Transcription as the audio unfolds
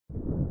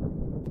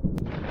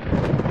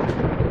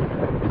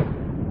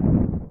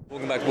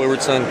Welcome back to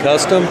Wayward Son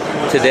Custom.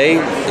 Today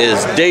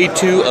is day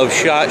 2 of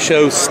SHOT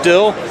Show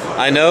still.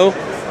 I know,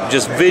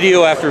 just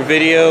video after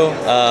video,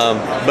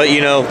 but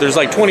you know, there's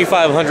like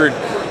 2,500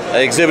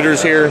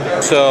 exhibitors here,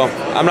 so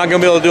I'm not going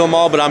to be able to do them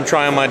all, but I'm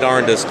trying my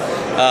darndest.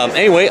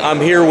 Anyway,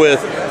 I'm here with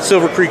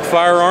Silver Creek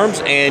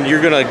Firearms, and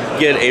you're going to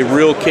get a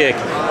real kick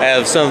out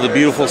of some of the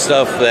beautiful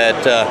stuff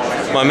that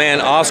my man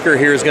Oscar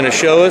here is going to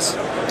show us.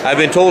 I've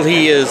been told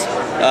he is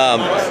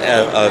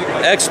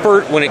an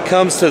expert when it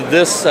comes to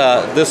this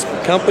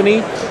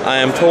company. I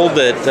am told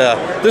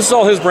that this is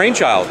all his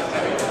brainchild.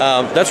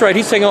 That's right,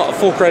 he's taking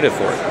full credit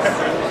for it.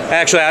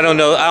 Actually, I don't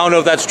know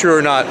if that's true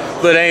or not,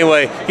 but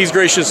anyway, he's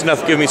gracious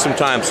enough to give me some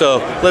time. So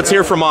let's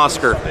hear from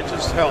Oscar. It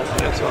just helped,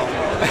 that's all.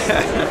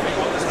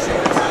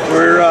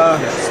 We're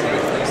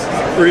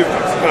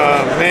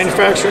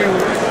manufacturing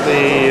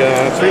the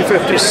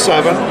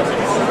 357.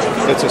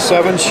 It's a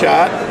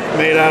 7-shot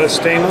made out of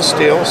stainless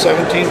steel,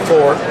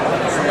 17.4,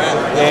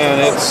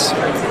 and it's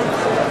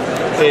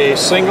a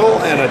single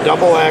and a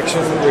double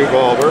action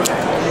revolver.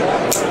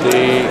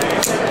 The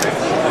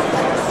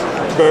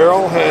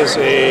barrel has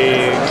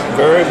a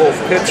variable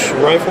pitch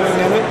rifling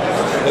in it.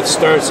 It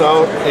starts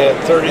out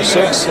at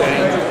 36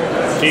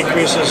 and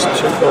decreases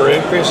to, or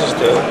increases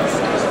to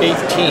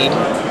 18.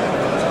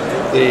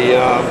 The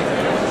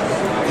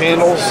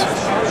handles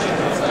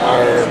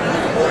are,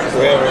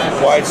 we have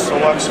a wide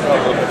selection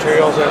of the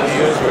materials that we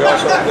use. We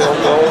also build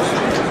those.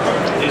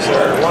 These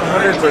are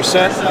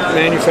 100%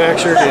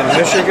 manufactured in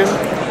Michigan,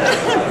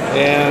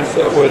 and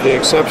with the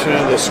exception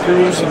of the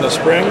screws and the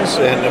springs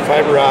and the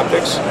fiber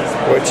optics,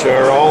 which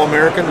are all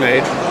American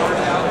made.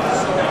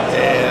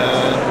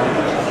 And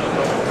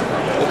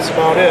that's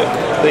about it.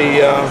 We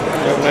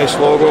have a nice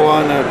logo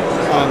on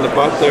the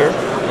butt there.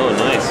 Oh,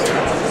 nice.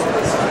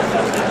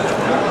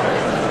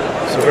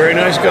 It's a very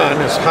nice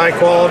gun. It's high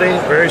quality,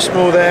 very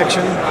smooth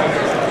action.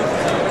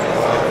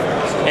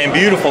 And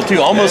beautiful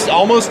too.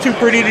 Almost too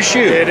pretty to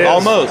shoot. It is.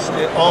 Almost.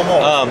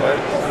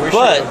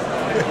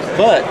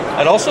 But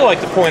I'd also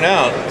like to point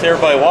out to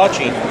everybody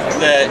watching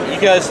that you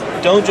guys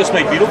don't just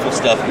make beautiful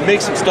stuff. You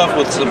make some stuff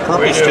with some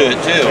purpose to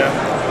it too. Yeah.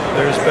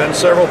 There's been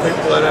several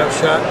people that have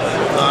shot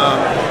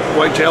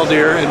white-tailed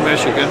deer in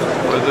Michigan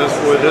with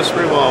this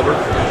revolver.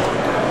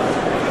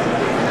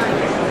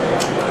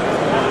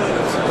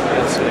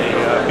 It's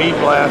a bead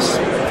blast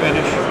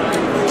finish,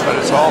 but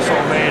it's also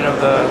made of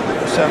the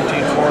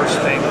 17.4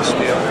 stainless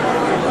steel.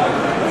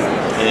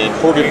 And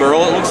ported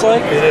barrel, it looks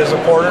like? It is a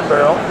ported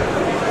barrel,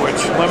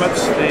 which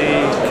limits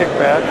the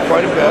kickback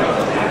quite a bit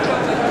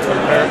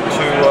compared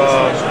to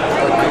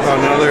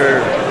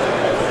another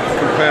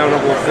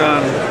compatible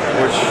gun,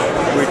 which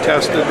we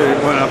tested.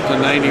 It went up to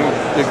 90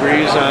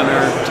 degrees on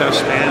our test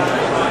stand.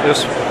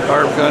 This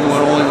barb gun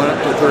only went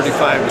up to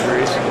 35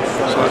 degrees,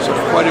 so it's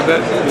quite a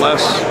bit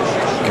less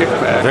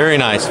kickback. Very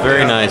nice,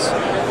 very nice.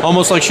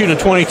 Almost like shooting a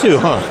 22,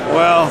 huh?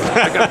 Well,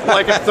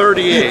 like a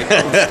 38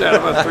 instead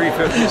of a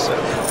 357.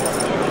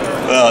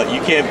 Well,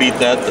 you can't beat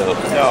that though.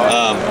 No.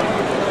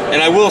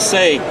 And I will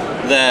say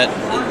that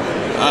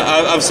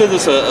I've said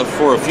this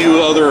for a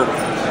few other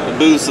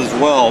booths as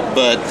well,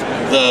 but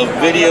the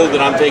video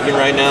that I'm taking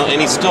right now,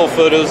 any still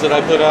photos that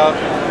I put out,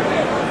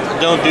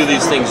 don't do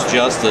these things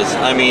justice.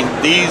 I mean,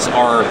 these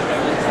are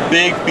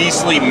big,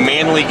 beastly,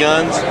 manly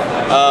guns,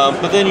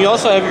 but then you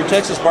also have your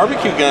Texas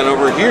barbecue gun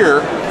over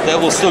here that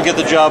will still get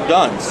the job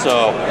done.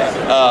 So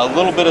a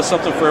little bit of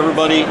something for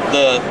everybody.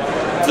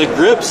 The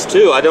grips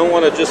too, I don't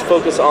want to just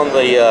focus on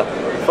the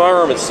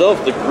firearm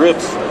itself. The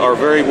grips are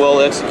very well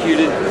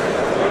executed,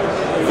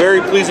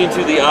 very pleasing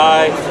to the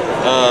eye,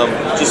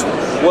 just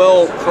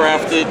well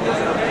crafted.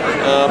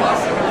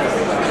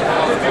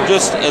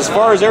 Just as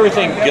far as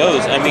everything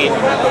goes, I mean,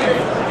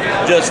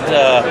 just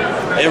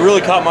it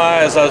really caught my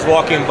eye as I was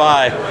walking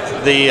by,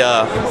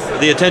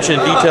 the attention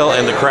to detail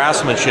and the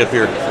craftsmanship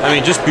here. I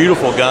mean, just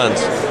beautiful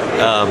guns.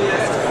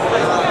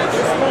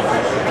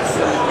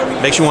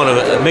 Makes you want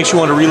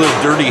to relive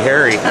Dirty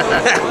Harry.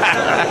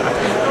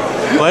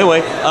 Well,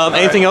 anyway,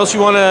 anything else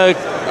you want to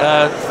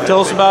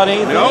tell us about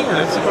anything? No,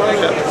 that's about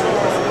it.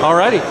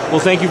 Alrighty. Well,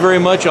 thank you very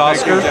much,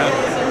 Oscar.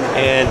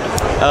 And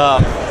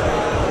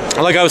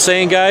like I was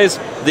saying, guys,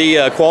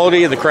 the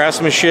quality and the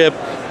craftsmanship,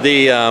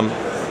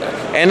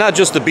 and not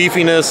just the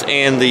beefiness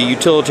and the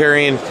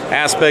utilitarian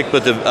aspect,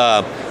 but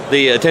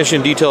the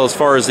attention to detail as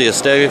far as the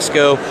aesthetics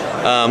go.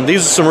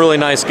 These are some really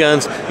nice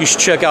guns. You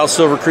should check out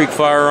Silver Creek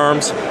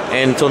Firearms.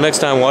 And until next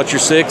time, watch your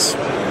 6.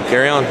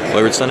 Carry on.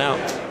 Wayward Son out.